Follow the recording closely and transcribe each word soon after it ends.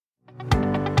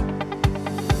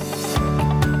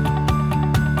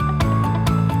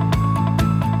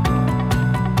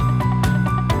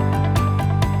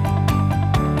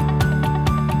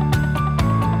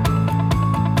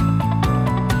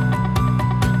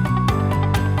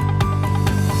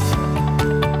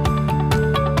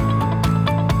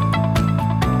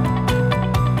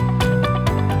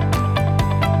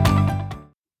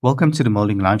Welcome to the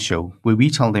Molding Live Show, where we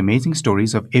tell the amazing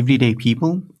stories of everyday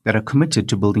people that are committed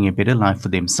to building a better life for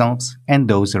themselves and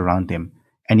those around them,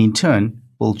 and in turn,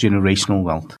 build generational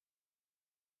wealth.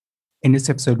 In this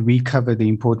episode, we cover the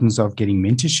importance of getting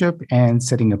mentorship and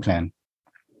setting a plan.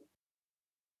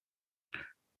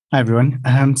 Hi,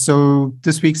 everyone. So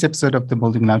this week's episode of the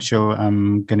Molding Live Show,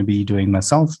 I'm going to be doing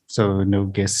myself, so no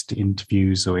guest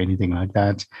interviews or anything like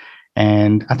that.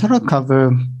 And I thought I'll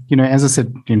cover, as I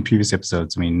said in previous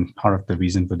episodes, part of the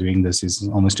reason for doing this is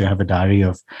almost to have a diary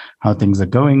of how things are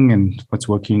going and what's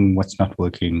working, what's not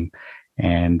working,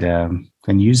 and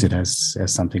use it as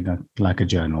something like a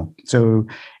journal. So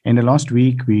in the last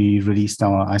week, we released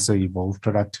our ISO Evolve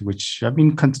product, which I've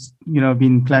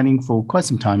been planning for quite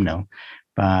some time now.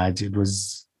 But it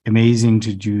was amazing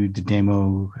to do the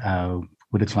demo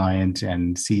with a client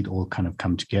and see it all kind of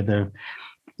come together.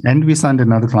 And we signed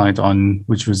another client on,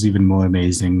 which was even more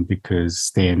amazing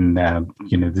because then,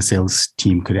 the sales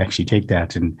team could actually take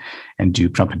that and do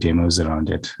proper demos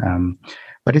around it.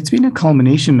 But it's been a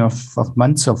culmination of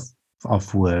months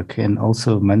of work and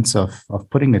also months of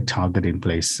putting a target in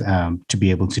place to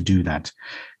be able to do that.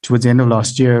 Towards the end of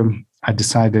last year, I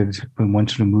decided we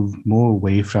wanted to move more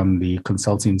away from the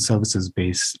consulting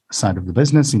services-based side of the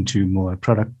business into more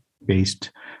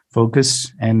product-based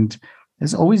focus. And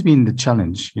there's always been the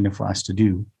challenge, for us to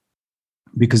do,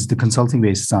 because the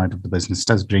consulting-based side of the business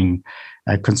does bring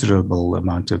a considerable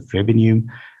amount of revenue.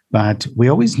 But we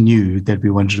always knew that we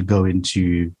wanted to go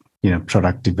into,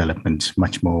 product development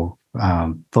much more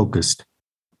focused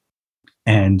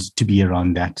and to be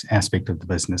around that aspect of the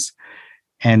business.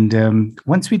 And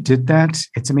once we did that,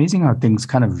 it's amazing how things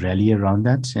kind of rally around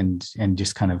that and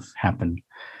just kind of happen.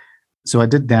 So I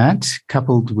did that,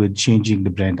 coupled with changing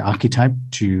the brand archetype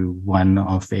to one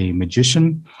of a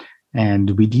magician.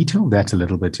 And we detailed that a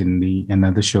little bit in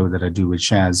another show that I do with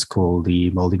Shaz called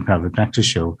the Molding Private Practice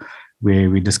Show,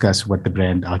 where we discuss what the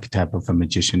brand archetype of a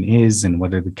magician is and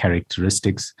what are the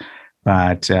characteristics.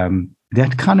 But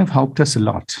that kind of helped us a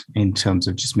lot in terms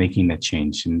of just making that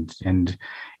change. And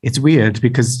it's weird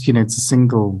because, it's a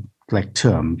single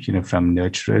term, from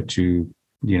nurturer to,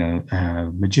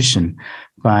 magician,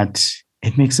 but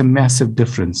it makes a massive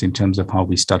difference in terms of how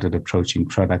we started approaching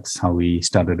products, how we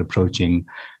started approaching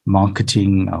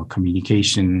marketing, our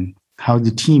communication, how the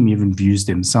team even views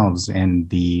themselves and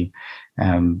the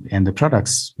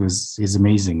products is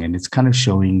amazing. And it's kind of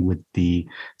showing with the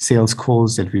sales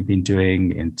calls that we've been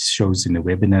doing, and shows in the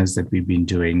webinars that we've been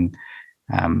doing.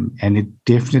 And it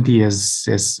definitely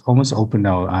has almost opened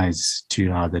our eyes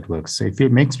to how that works. So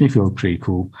it makes me feel pretty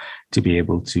cool to be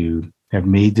able to have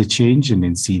made the change and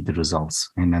then see the results.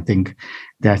 And I think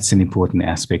that's an important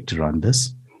aspect around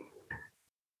this.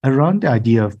 Around the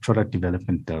idea of product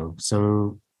development, though.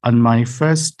 So on my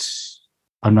first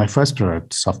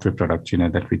product, software product,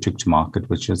 that we took to market,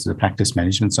 which was the practice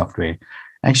management software,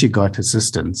 I actually got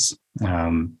assistance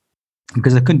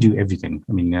because I couldn't do everything.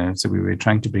 So we were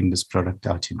trying to bring this product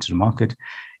out into the market,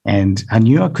 and I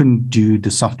knew I couldn't do the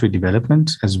software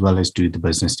development as well as do the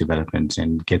business development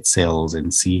and get sales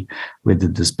and see whether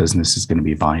this business is going to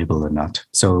be viable or not.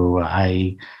 So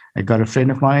I got a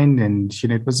friend of mine, and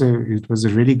it was a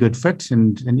really good fit,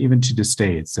 and even to this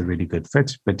day, it's a really good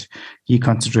fit. But he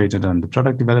concentrated on the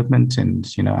product development, and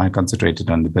I concentrated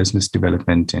on the business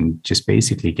development and just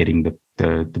basically getting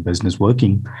the business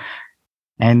working.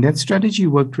 And that strategy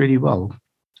worked really well.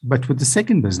 But with the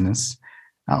second business,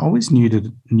 I always knew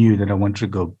that I wanted to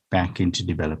go back into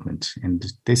development. And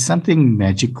there's something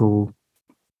magical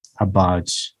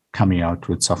about coming out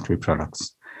with software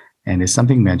products. And there's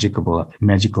something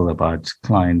magical about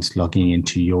clients logging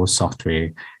into your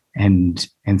software and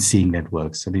seeing that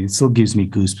works. It still gives me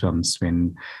goosebumps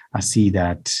when I see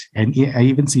that. And I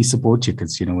even see support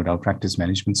tickets, with our practice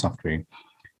management software,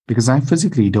 because I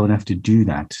physically don't have to do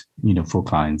that, for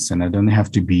clients, and I don't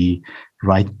have to be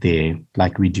right there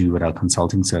like we do with our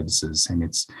consulting services. And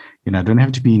it's, I don't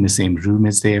have to be in the same room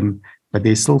as them, but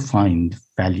they still find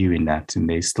value in that, and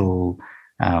they still,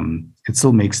 it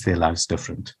still makes their lives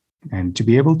different. And to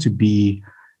be able to be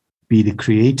the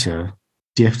creator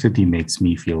definitely makes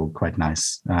me feel quite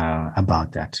nice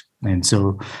about that. And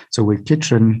so with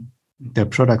Kitron, the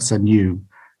products are new.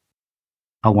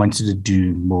 I wanted to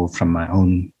do more from my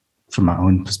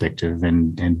own perspective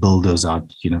and build those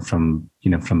out, from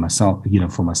myself,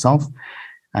 for myself.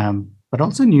 But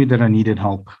also knew that I needed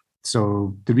help.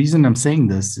 So the reason I'm saying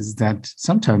this is that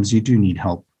sometimes you do need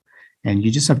help, and you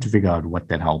just have to figure out what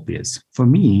that help is. For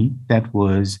me, that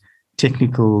was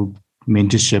technical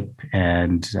mentorship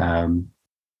and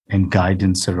and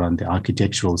guidance around the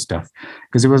architectural stuff,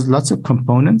 because there was lots of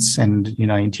components, and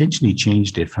I intentionally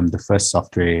changed it from the first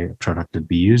software product that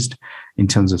we used in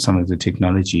terms of some of the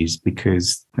technologies,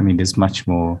 because there's much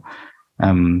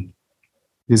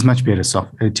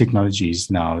better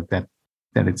technologies now that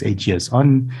it's 8 years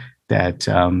on, that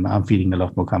I'm feeling a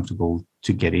lot more comfortable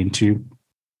to get into.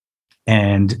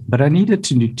 But I needed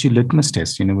to litmus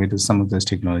test, whether some of those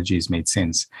technologies made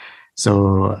sense.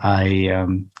 So I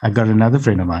got another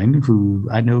friend of mine who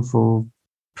I know for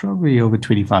probably over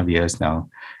 25 years now.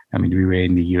 I mean, we were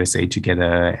in the USA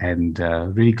together, and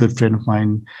a really good friend of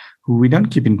mine who we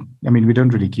don't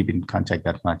really keep in contact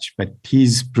that much, but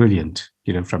he's brilliant,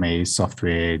 from a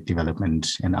software development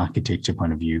and architecture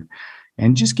point of view.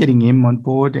 And just getting him on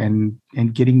board and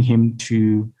getting him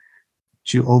to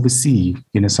oversee,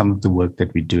 some of the work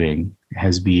that we're doing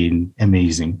has been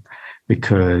amazing,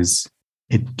 because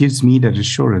it gives me that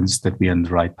assurance that we're on the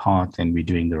right path and we're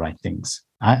doing the right things.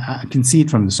 I can see it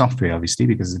from the software, obviously,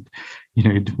 because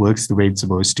it works the way it's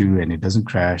supposed to, and it doesn't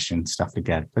crash and stuff like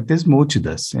that. But there's more to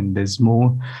this, and there's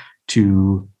more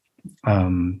to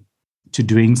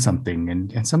doing something.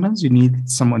 And sometimes you need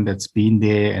someone that's been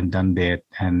there and done that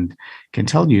and can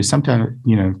tell you sometimes,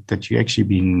 that you actually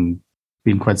being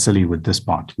quite silly with this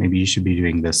part. Maybe you should be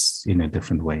doing this in a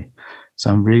different way. So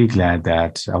I'm really glad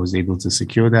that I was able to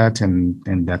secure that,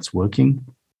 and that's working,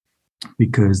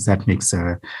 because that makes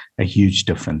a huge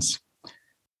difference.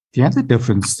 The other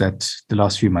difference that the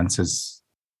last few months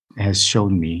has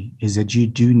shown me is that you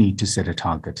do need to set a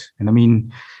target. And I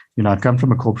mean, I come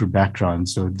from a corporate background,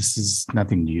 so this is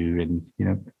nothing new. And,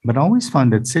 but I always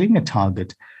found that setting a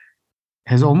target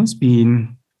has almost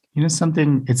been,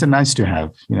 something, it's a nice to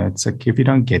have. It's like, if you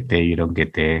don't get there, you don't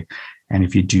get there. And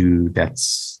if you do,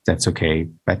 that's okay.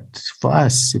 But for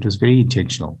us, it was very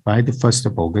intentional. By the 1st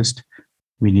of August,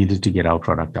 we needed to get our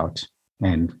product out.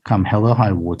 And come hell or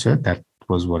high water, that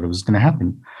was what was going to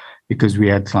happen, because we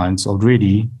had clients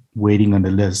already waiting on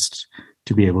the list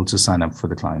to be able to sign up for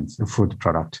the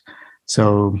product.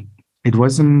 So it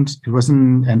wasn't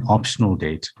an optional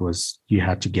date. It was, you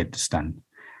had to get this done.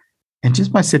 And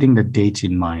just by setting the date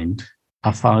in mind,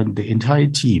 I found the entire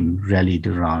team rallied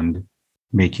around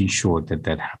making sure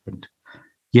that happened.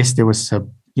 Yes, there was a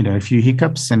few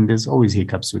hiccups, and there's always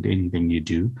hiccups with anything you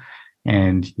do.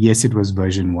 And yes, it was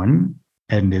version 1,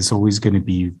 and there's always going to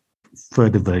be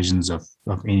further versions of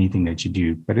anything that you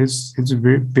do. But it's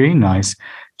very, very nice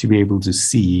to be able to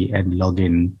see and log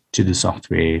in to the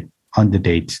software on the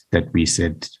date that we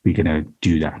said we're going to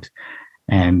do that.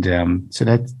 And so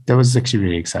that was actually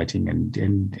really exciting, and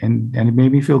it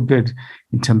made me feel good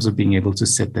in terms of being able to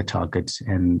set the target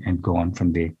and go on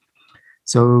from there.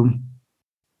 So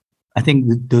I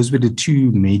think those were the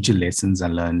two major lessons I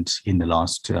learned in the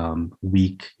last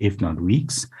week, if not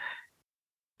weeks.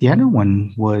 The other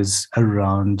one was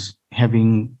around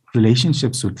having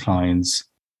relationships with clients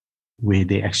where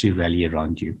they actually rally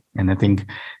around you. And I think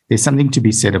there's something to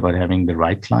be said about having the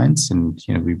right clients. And,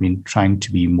 we've been trying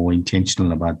to be more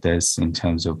intentional about this in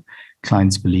terms of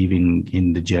clients believing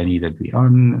in the journey that we're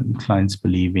on, clients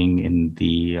believing in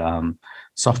the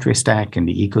software stack and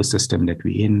the ecosystem that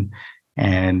we're in.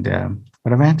 And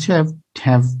but I've had to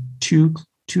have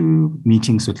two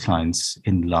meetings with clients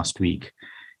in the last week,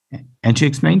 and to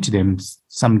explain to them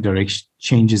some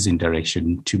changes in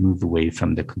direction to move away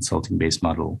from the consulting-based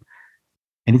model.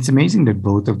 And it's amazing that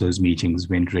both of those meetings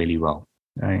went really well.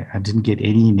 I didn't get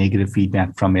any negative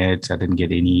feedback from it. I didn't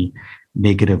get any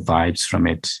negative vibes from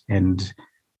it. And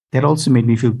that also made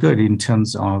me feel good in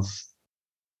terms of,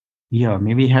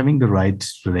 maybe having the right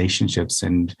relationships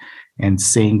and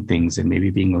saying things, and maybe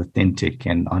being authentic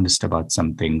and honest about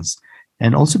some things,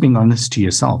 and also being honest to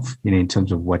yourself, in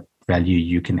terms of what value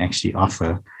you can actually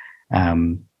offer,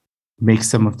 make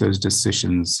some of those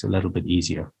decisions a little bit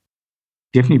easier.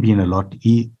 Definitely been a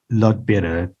lot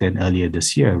better than earlier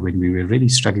this year, when we were really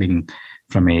struggling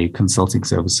from a consulting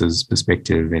services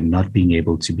perspective and not being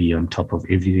able to be on top of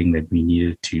everything that we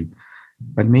needed to.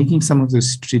 But making some of the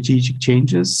strategic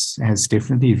changes has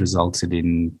definitely resulted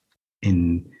in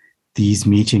these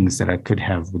meetings that I could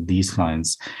have with these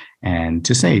clients, and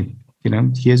to say,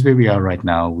 here's where we are right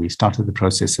now. We started the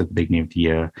process at the beginning of the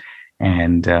year,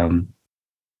 and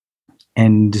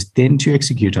then to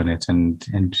execute on it and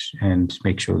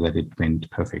make sure that it went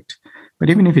perfect. But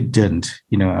even if it didn't,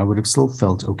 I would have still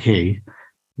felt okay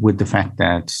with the fact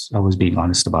that I was being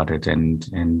honest about it and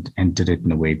did it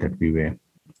in a way that we were.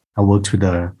 I worked with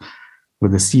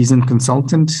a seasoned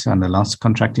consultant on the last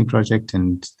contracting project,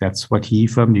 and that's what he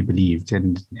firmly believed,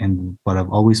 and what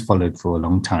I've always followed for a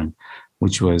long time,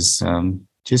 which was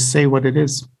just say what it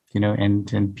is,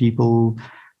 and people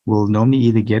will normally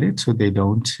either get it or they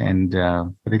don't. And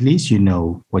but at least you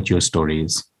know what your story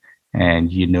is,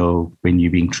 and you know when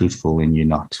you're being truthful and you're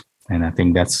not. And I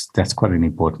think that's quite an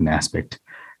important aspect.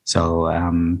 So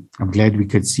I'm glad we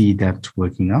could see that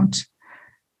working out.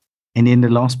 And then the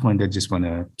last point I just want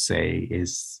to say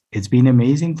is it's been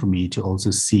amazing for me to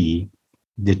also see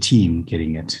the team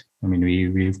getting it. I mean,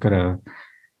 we've got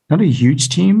not a huge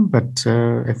team, but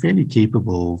a fairly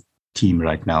capable team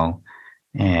right now.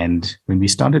 And when we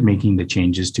started making the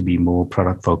changes to be more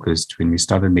product focused, when we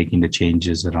started making the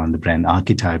changes around the brand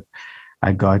archetype,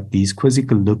 I got these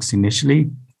quizzical looks initially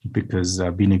because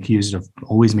I've been accused of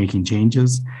always making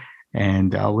changes.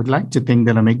 And I would like to think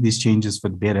that I make these changes for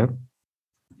the better,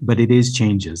 but it is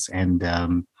changes. And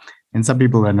some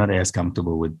people are not as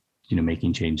comfortable with,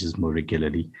 making changes more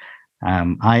regularly.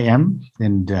 I am,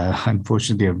 and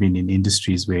unfortunately, I've been in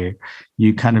industries where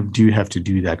you kind of do have to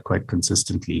do that quite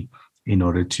consistently in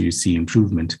order to see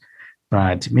improvement.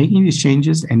 But making these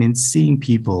changes and then seeing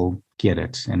people get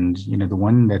it, and the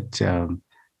one that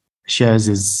shares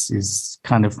is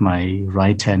kind of my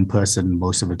right hand person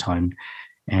most of the time,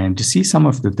 and to see some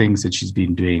of the things that she's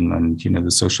been doing on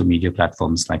the social media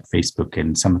platforms like Facebook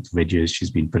and some of the videos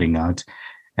she's been putting out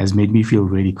has made me feel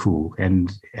really cool. And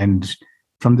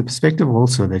from the perspective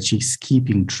also that she's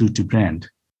keeping true to brand,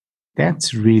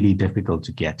 that's really difficult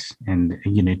to get and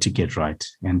to get right.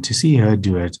 And to see her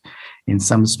do it in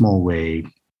some small way,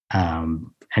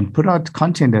 and put out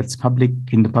content that's public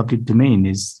in the public domain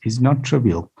is not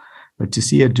trivial. But to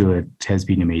see her do it has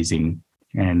been amazing.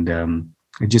 And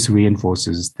it just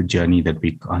reinforces the journey that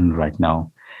we're on right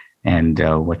now and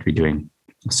what we're doing.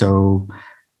 So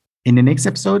in the next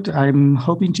episode, I'm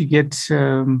hoping to get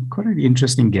quite an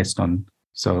interesting guest on.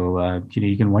 So,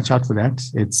 you can watch out for that.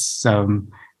 It's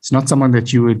not someone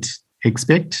that you would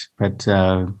expect, but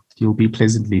you'll be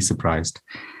pleasantly surprised.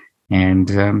 And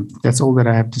that's all that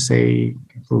I have to say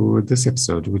for this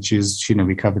episode, which is,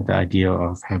 we covered the idea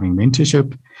of having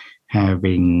mentorship,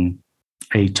 having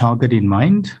a target in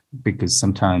mind, because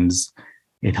sometimes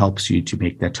it helps you to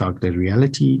make that target a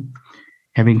reality.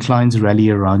 Having clients rally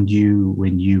around you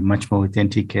when you're much more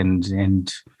authentic and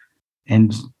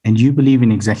you believe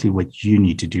in exactly what you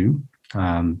need to do.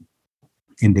 And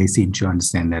they seem to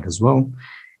understand that as well.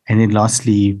 And then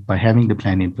lastly, by having the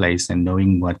plan in place and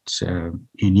knowing what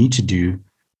you need to do,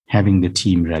 having the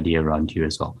team rally around you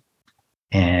as well.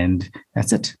 And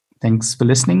that's it. Thanks for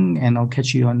listening, and I'll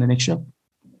catch you on the next show.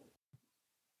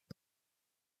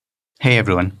 Hey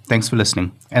everyone, thanks for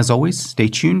listening. As always, stay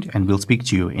tuned and we'll speak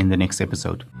to you in the next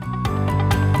episode.